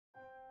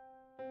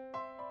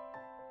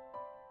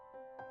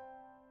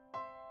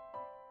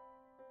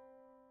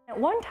At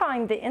one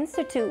time, the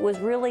Institute was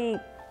really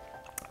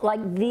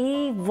like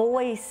the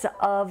voice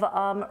of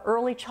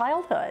early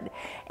childhood,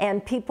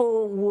 and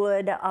people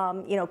would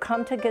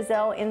come to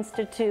Gesell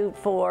Institute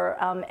for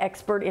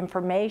expert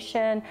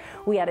information.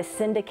 We had a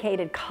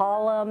syndicated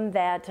column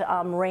that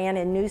ran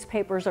in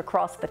newspapers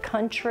across the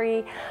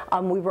country.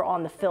 We were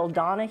on the Phil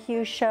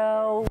Donahue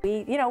show.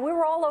 We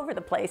were all over the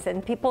place,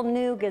 and people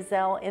knew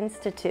Gesell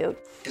Institute.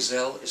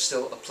 Gesell is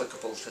still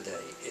applicable today.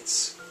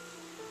 It's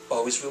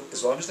always will,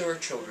 as long as there are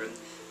children,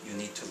 you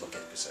need to look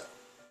at Gesell.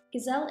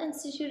 Gesell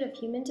Institute of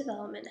Human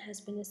Development has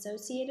been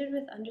associated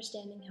with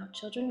understanding how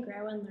children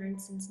grow and learn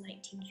since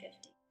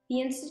 1950.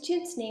 The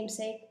Institute's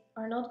namesake,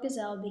 Arnold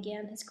Gesell,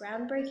 began his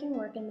groundbreaking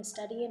work in the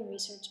study and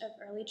research of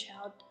early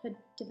childhood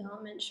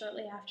development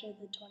shortly after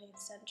the 20th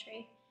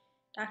century.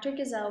 Dr.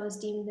 Gesell was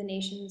deemed the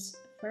nation's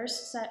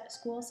first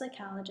school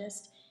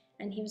psychologist,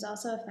 and he was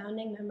also a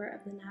founding member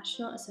of the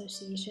National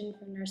Association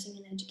for Nursing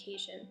and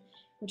Education,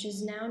 which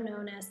is now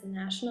known as the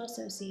National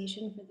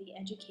Association for the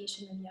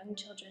Education of Young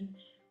Children,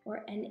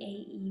 or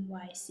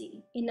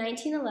NAEYC. In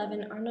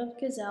 1911, Arnold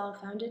Gesell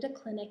founded a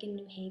clinic in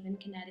New Haven,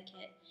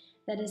 Connecticut,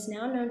 that is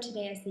now known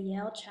today as the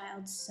Yale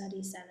Child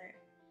Study Center.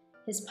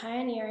 His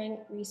pioneering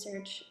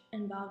research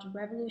involved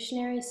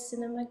revolutionary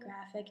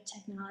cinematographic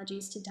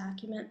technologies to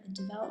document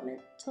the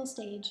developmental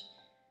stage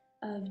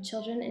of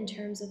children in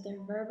terms of their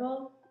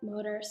verbal,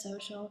 motor,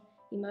 social,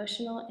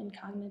 emotional, and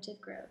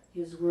cognitive growth.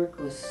 His work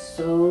was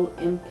so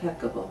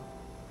impeccable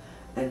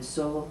and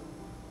so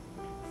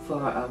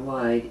far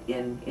wide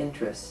in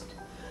interest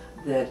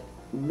that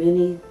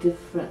many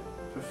different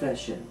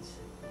professions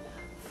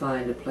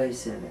find a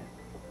place in it.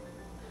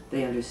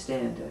 They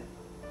understand it.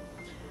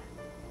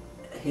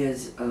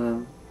 His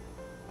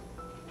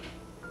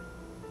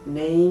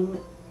name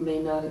may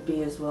not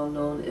be as well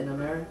known in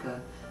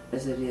America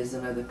as it is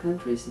in other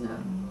countries now,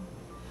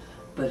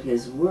 but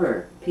his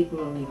work, people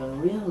don't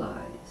even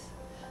realize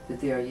that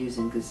they are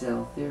using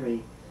Gesell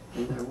theory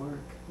in their work.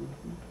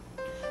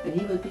 And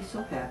he would be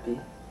so happy.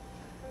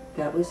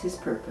 That was his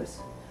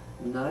purpose.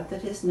 Not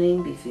that his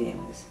name be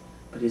famous,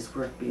 but his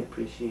work be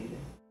appreciated.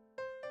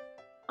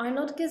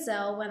 Arnold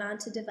Gesell went on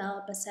to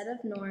develop a set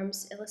of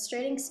norms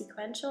illustrating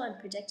sequential and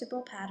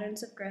predictable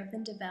patterns of growth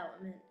and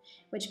development,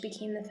 which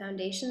became the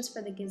foundations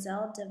for the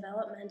Gesell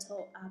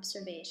Developmental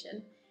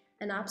Observation,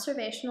 an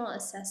observational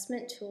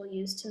assessment tool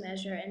used to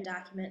measure and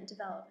document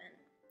development.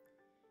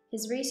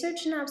 His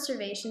research and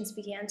observations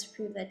began to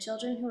prove that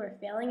children who were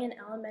failing in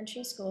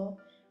elementary school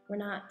were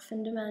not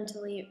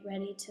fundamentally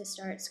ready to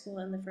start school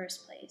in the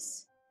first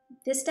place.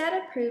 This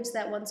data proves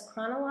that one's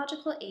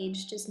chronological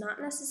age does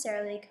not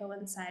necessarily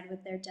coincide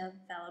with their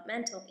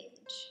developmental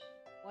age.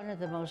 One of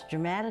the most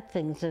dramatic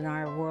things in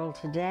our world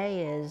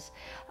today is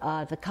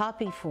the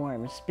copy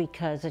forms,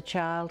 because a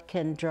child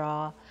can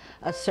draw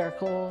a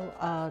circle,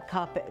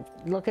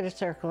 look at a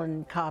circle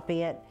and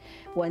copy it.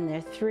 When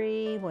they're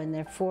 3, when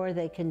they're 4,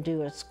 they can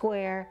do a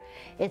square.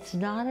 It's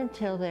not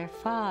until they're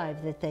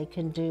 5 that they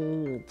can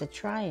do the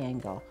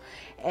triangle.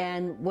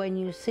 And when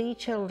you see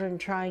children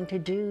trying to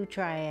do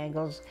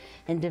triangles,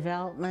 and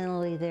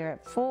developmentally they're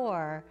at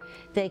 4,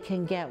 they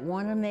can get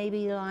one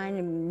maybe line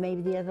and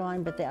maybe the other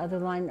line, but the other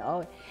line,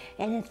 oh,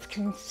 and it's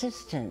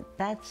consistent.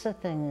 That's the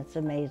thing that's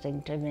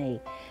amazing to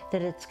me,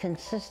 that it's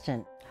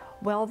consistent.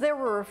 Well, there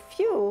were a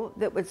few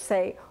that would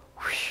say,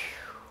 whoosh,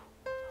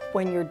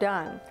 when you're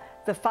done.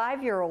 The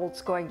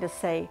 5-year-old's going to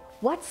say,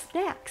 what's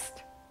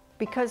next?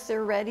 Because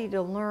they're ready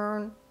to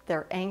learn,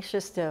 they're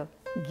anxious to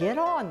get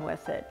on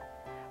with it.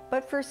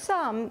 But for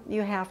some,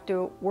 you have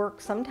to work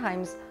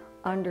sometimes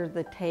under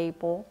the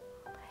table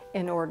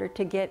in order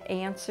to get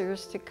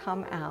answers to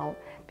come out,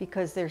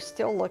 because they're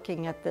still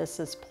looking at this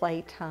as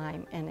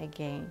playtime and a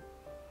game.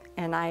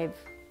 And I've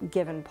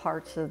given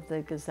parts of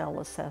the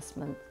Gesell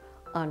assessment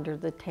under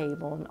the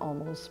table and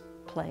almost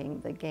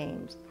playing the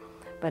games.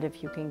 But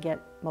if you can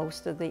get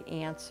most of the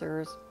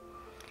answers,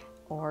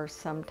 or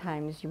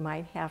sometimes you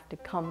might have to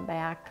come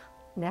back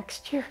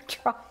next year,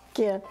 try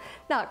again.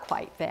 Not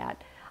quite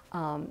that.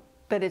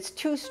 But it's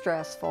too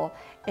stressful,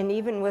 and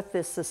even with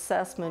this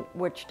assessment,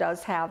 which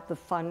does have the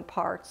fun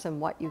parts and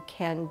what you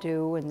can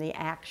do and the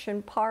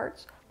action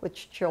parts,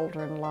 which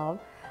children love,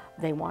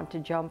 they want to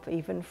jump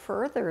even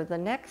further the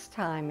next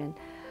time. And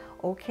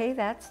okay,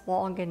 that's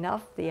long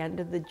enough. The end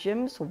of the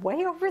gym's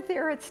way over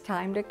there. It's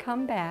time to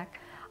come back.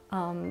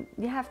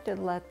 You have to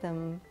let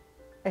them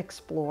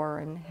explore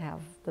and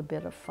have the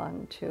bit of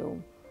fun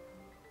too.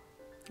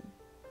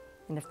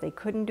 And if they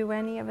couldn't do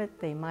any of it,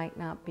 they might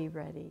not be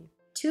ready.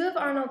 2 of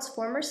Arnold's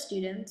former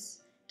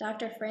students,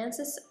 Dr.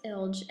 Frances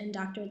Ilge and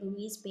Dr.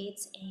 Louise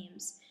Bates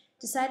Ames,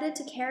 decided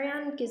to carry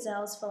on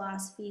Gesell's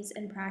philosophies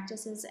and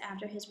practices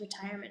after his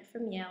retirement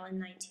from Yale in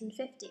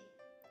 1950.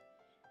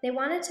 They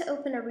wanted to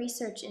open a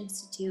research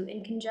institute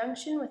in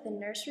conjunction with a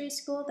nursery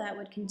school that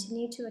would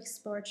continue to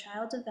explore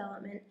child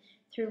development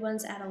through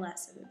one's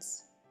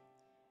adolescence.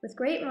 With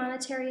great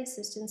monetary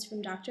assistance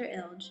from Dr.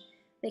 Ilge,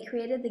 they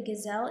created the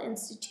Gesell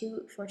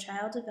Institute for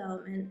Child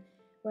Development,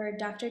 where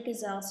Dr.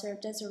 Gesell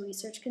served as a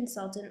research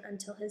consultant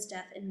until his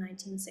death in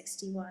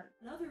 1961.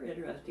 Another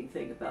interesting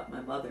thing about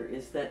my mother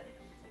is that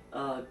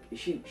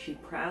she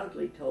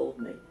proudly told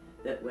me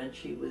that when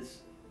she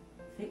was,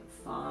 I think,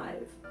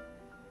 5,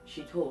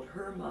 she told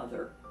her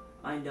mother,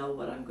 "I know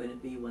what I'm going to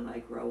be when I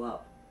grow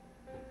up."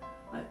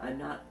 I'm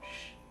not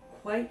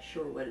quite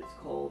sure what it's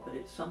called, but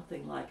it's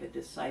something like a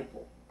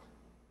disciple.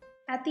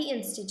 At the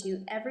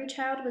Institute, every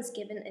child was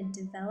given a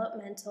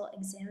developmental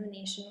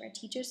examination where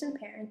teachers and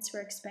parents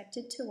were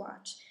expected to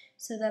watch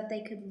so that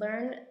they could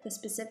learn the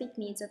specific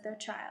needs of their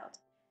child.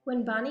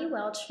 When Bonnie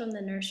Welch from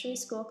the nursery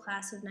school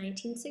class of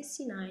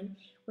 1969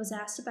 was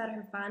asked about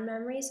her fond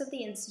memories of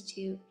the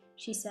Institute,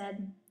 she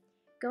said,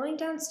 "Going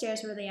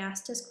downstairs where they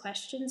asked us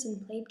questions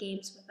and played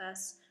games with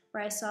us,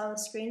 where I saw the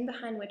screen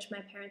behind which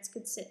my parents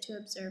could sit to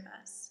observe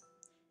us.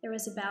 There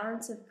was a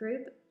balance of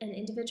group and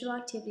individual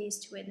activities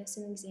to witness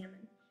and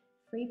examine.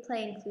 Free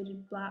play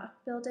included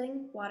block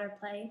building, water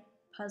play,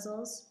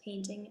 puzzles,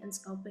 painting, and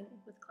sculpting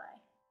with clay."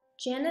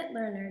 Janet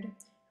Leonard,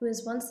 who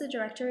was once the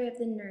director of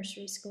the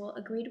nursery school,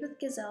 agreed with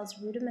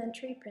Gesell's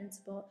rudimentary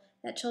principle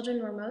that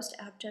children were most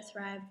apt to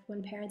thrive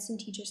when parents and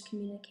teachers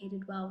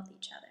communicated well with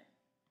each other.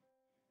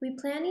 We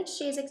plan each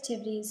day's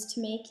activities to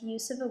make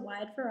use of a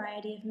wide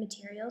variety of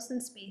materials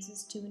and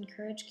spaces to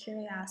encourage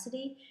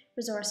curiosity,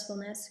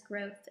 resourcefulness,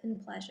 growth,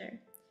 and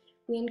pleasure.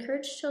 We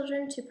encourage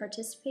children to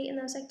participate in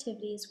those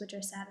activities which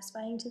are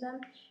satisfying to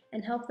them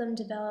and help them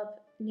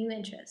develop new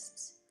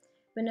interests.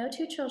 But no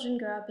two children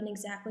grow up in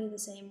exactly the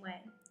same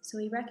way, so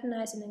we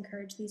recognize and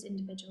encourage these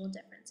individual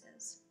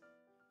differences.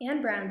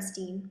 Anne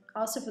Brownstein,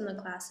 also from the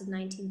class of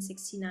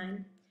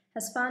 1969,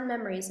 has fond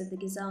memories of the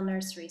Gesell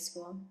Nursery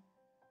School.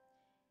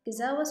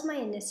 "Gesell was my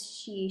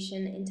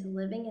initiation into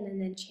living in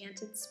an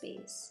enchanted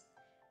space.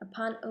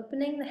 Upon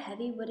opening the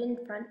heavy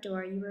wooden front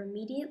door, you were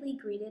immediately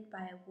greeted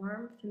by a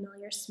warm,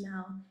 familiar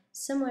smell,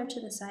 similar to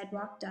the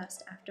sidewalk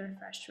dust after a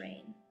fresh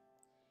rain.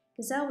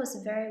 Gesell was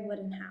a very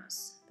wooden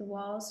house, the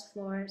walls,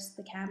 floors,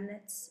 the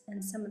cabinets,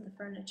 and some of the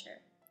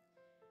furniture.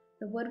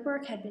 The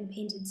woodwork had been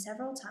painted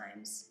several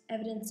times,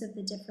 evidence of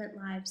the different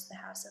lives the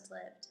house had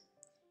lived.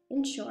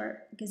 In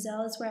short,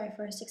 Gesell is where I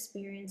first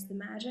experienced the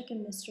magic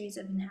and mysteries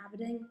of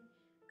inhabiting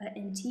an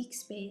antique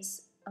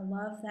space, a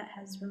love that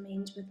has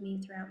remained with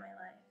me throughout my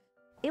life."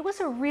 It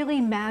was a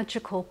really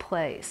magical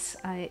place.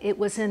 It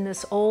was in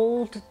this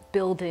old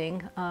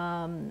building,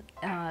 and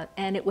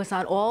it was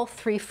on all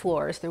 3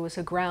 floors. There was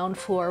a ground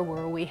floor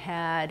where we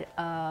had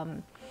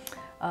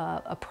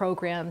a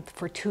program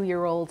for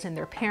 2-year-olds and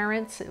their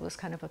parents. It was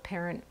kind of a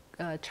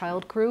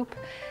parent-child group.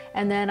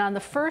 And then on the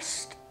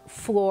first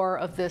floor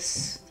of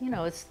this,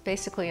 it's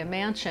basically a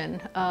mansion,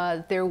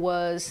 there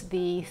was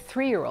the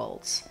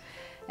 3-year-olds.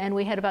 And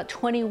we had about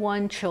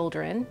 21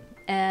 children,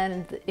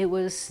 and it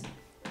was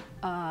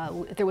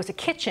there was a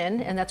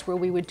kitchen, and that's where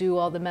we would do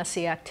all the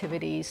messy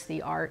activities,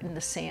 the art and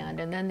the sand.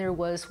 And then there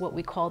was what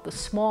we called the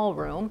small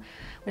room,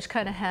 which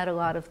kind of had a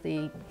lot of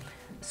the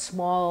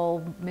small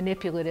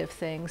manipulative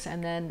things.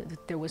 And then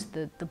there was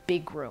the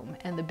big room.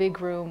 And the big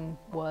room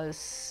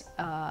was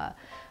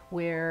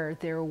where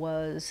there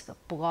was the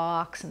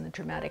blocks and the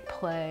dramatic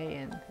play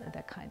and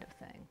that kind of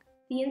thing.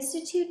 The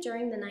Institute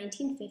during the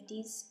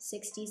 1950s,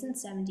 60s, and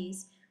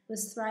 70s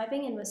was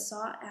thriving and was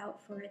sought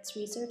out for its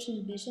research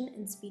in vision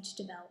and speech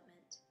development.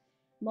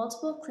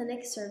 Multiple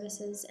clinic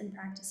services and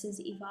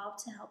practices evolved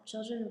to help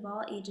children of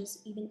all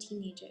ages, even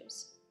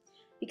teenagers.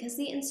 Because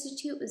the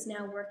Institute was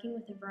now working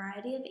with a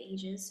variety of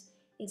ages,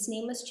 its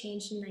name was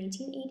changed in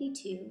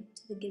 1982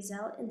 to the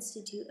Gesell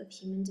Institute of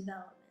Human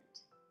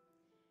Development.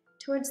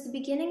 Towards the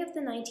beginning of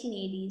the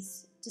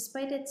 1980s,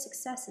 despite its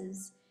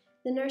successes,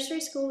 the nursery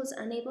school was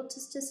unable to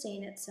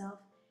sustain itself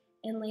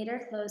and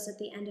later closed at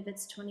the end of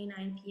its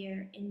 29th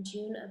year in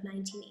June of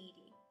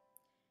 1980.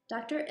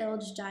 Dr.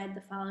 Ilge died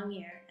the following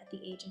year at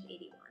the age of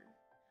 81.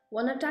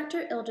 One of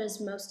Dr. Ilge's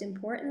most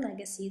important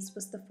legacies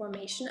was the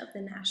formation of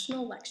the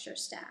National Lecture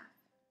Staff.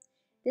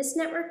 This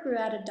network grew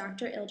out of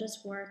Dr.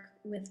 Ilge's work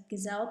with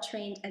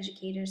Gesell-trained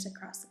educators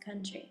across the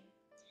country.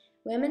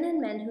 Women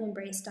and men who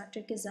embrace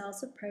Dr.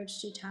 Gesell's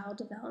approach to child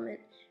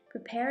development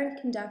prepare and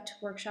conduct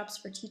workshops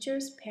for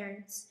teachers,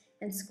 parents,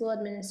 and school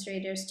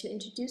administrators to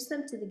introduce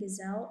them to the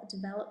Gesell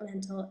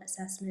Developmental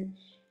Assessment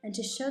and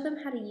to show them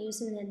how to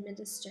use and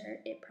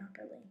administer it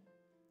properly.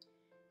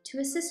 To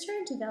assist her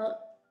in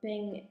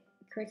developing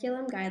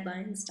curriculum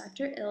guidelines,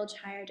 Dr. Ilge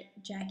hired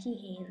Jackie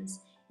Haynes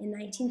in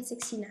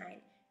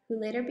 1969, who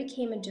later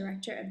became a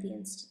director of the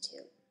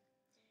Institute.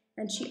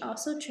 And she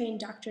also trained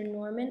Dr.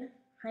 Norman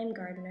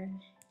Heimgardner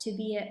to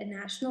be a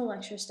National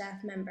Lecture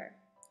Staff member.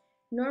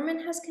 Norman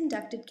has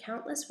conducted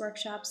countless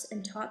workshops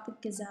and taught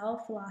the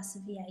Gesell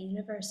philosophy at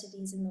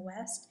universities in the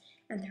West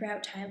and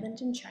throughout Thailand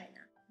and China.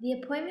 The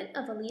appointment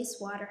of Elise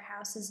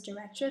Waterhouse as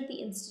director of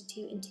the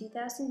Institute in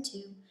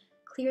 2002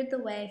 cleared the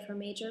way for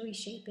major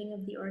reshaping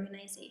of the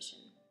organization.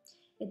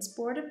 Its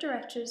board of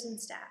directors and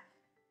staff.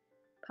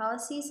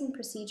 Policies and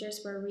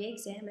procedures were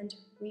re-examined,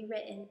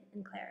 rewritten,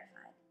 and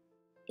clarified.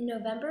 In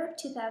November of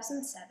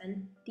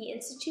 2007, the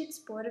Institute's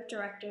board of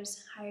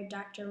directors hired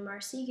Dr.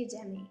 Marcy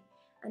Gademi,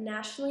 a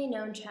nationally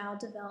known child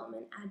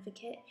development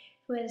advocate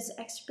who has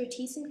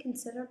expertise and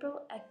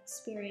considerable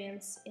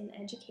experience in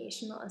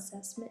educational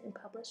assessment and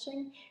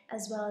publishing,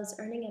 as well as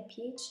earning a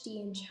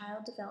PhD in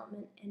child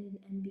development and an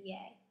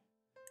MBA.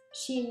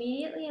 She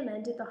immediately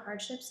amended the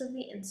hardships of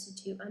the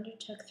Institute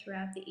undertook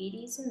throughout the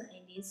 80s and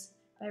 90s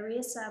by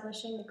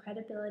reestablishing the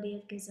credibility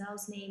of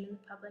Gesell's name in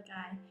the public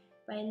eye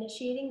by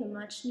initiating the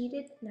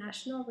much-needed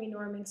national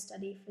renorming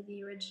study for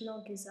the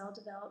original Gesell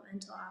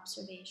developmental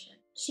observation.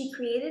 She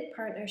created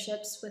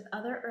partnerships with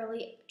other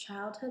early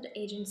childhood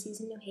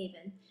agencies in New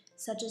Haven,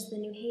 such as the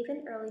New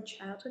Haven Early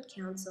Childhood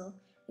Council,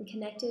 and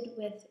connected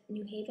with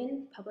New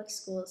Haven Public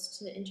Schools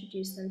to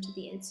introduce them to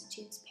the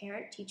Institute's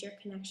Parent-Teacher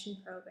Connection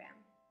program.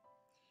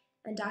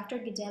 And Dr.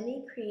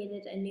 Gedemi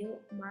created a new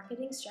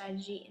marketing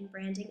strategy and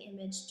branding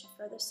image to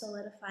further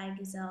solidify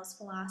Gesell's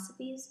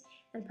philosophies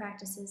and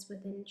practices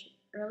within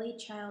early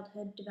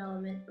childhood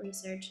development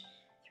research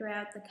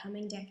throughout the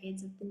coming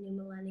decades of the new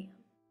millennium.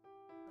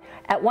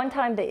 At one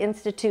time, the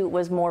Institute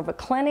was more of a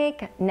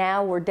clinic.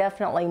 Now we're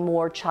definitely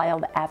more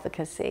child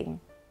advocacy.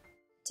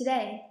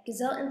 Today,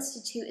 Gesell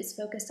Institute is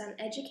focused on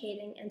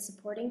educating and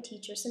supporting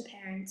teachers and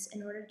parents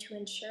in order to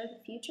ensure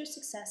the future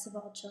success of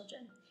all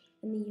children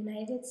in the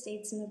United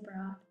States and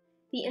abroad.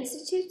 The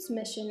Institute's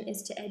mission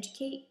is to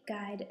educate,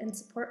 guide, and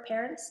support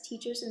parents,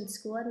 teachers, and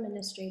school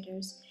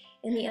administrators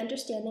in the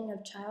understanding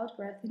of child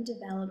growth and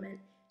development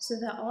so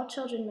that all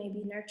children may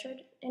be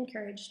nurtured,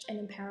 encouraged, and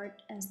empowered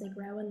as they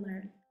grow and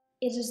learn.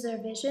 It is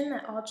their vision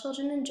that all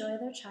children enjoy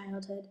their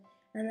childhood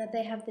and that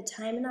they have the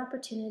time and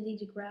opportunity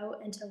to grow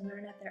and to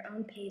learn at their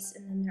own pace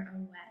and in their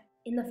own way.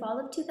 In the fall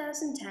of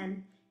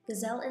 2010,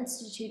 Gesell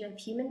Institute of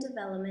Human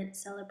Development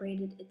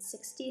celebrated its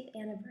 60th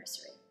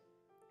anniversary.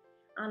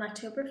 On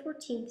October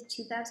 14,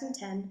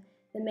 2010,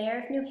 the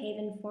Mayor of New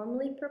Haven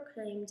formally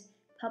proclaimed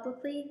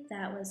publicly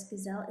that was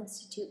Gesell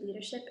Institute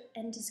Leadership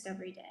and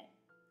Discovery Day.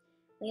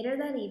 Later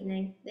that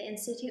evening, the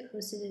Institute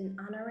hosted an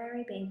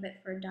honorary banquet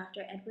for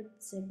Dr. Edward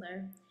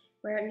Ziegler,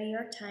 where New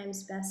York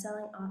Times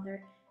bestselling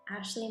author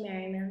Ashley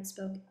Merriman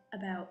spoke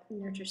about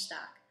Nurture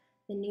Stock,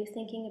 the new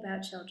thinking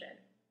about children.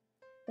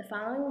 The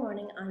following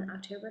morning, on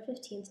October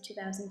 15,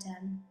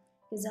 2010,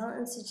 Gesell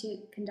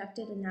Institute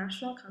conducted a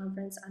national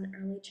conference on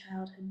early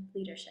childhood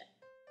leadership.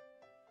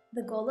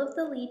 The goal of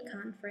the LEAD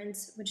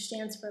conference, which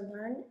stands for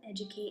Learn,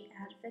 Educate,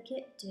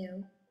 Advocate,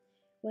 Do,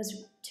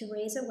 was to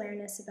raise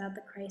awareness about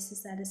the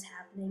crisis that is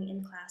happening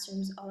in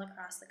classrooms all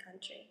across the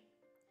country.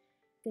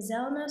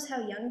 Gesell knows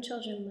how young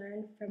children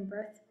learn from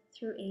birth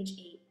through age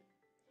 8,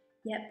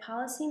 yet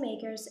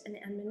policymakers and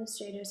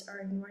administrators are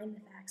ignoring the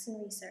facts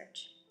and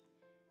research.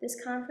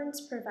 This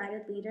conference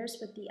provided leaders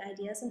with the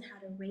ideas on how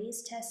to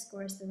raise test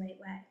scores the right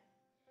way.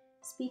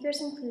 Speakers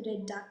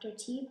included Dr.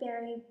 T.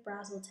 Barry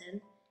Brazelton,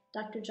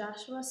 Dr.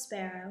 Joshua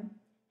Sparrow,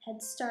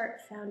 Head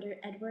Start founder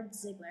Edward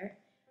Ziegler,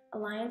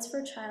 Alliance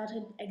for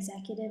Childhood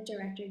Executive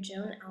Director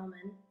Joan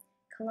Allman,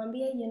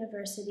 Columbia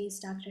University's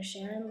Dr.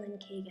 Sharon Lynn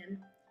Kagan,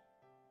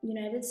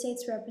 United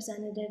States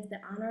Representative the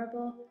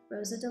Honorable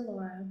Rosa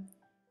DeLauro,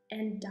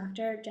 and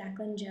Dr.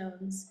 Jacqueline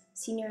Jones,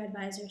 Senior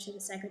Advisor to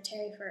the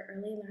Secretary for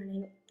Early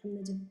Learning from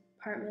the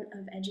Department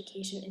of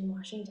Education in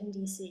Washington,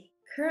 D.C.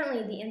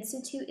 Currently, the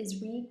Institute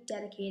is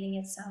rededicating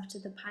itself to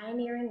the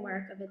pioneering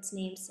work of its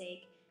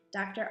namesake,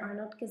 Dr.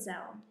 Arnold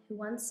Gesell, who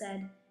once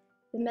said,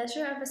 "The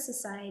measure of a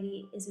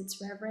society is its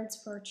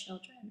reverence for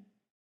children."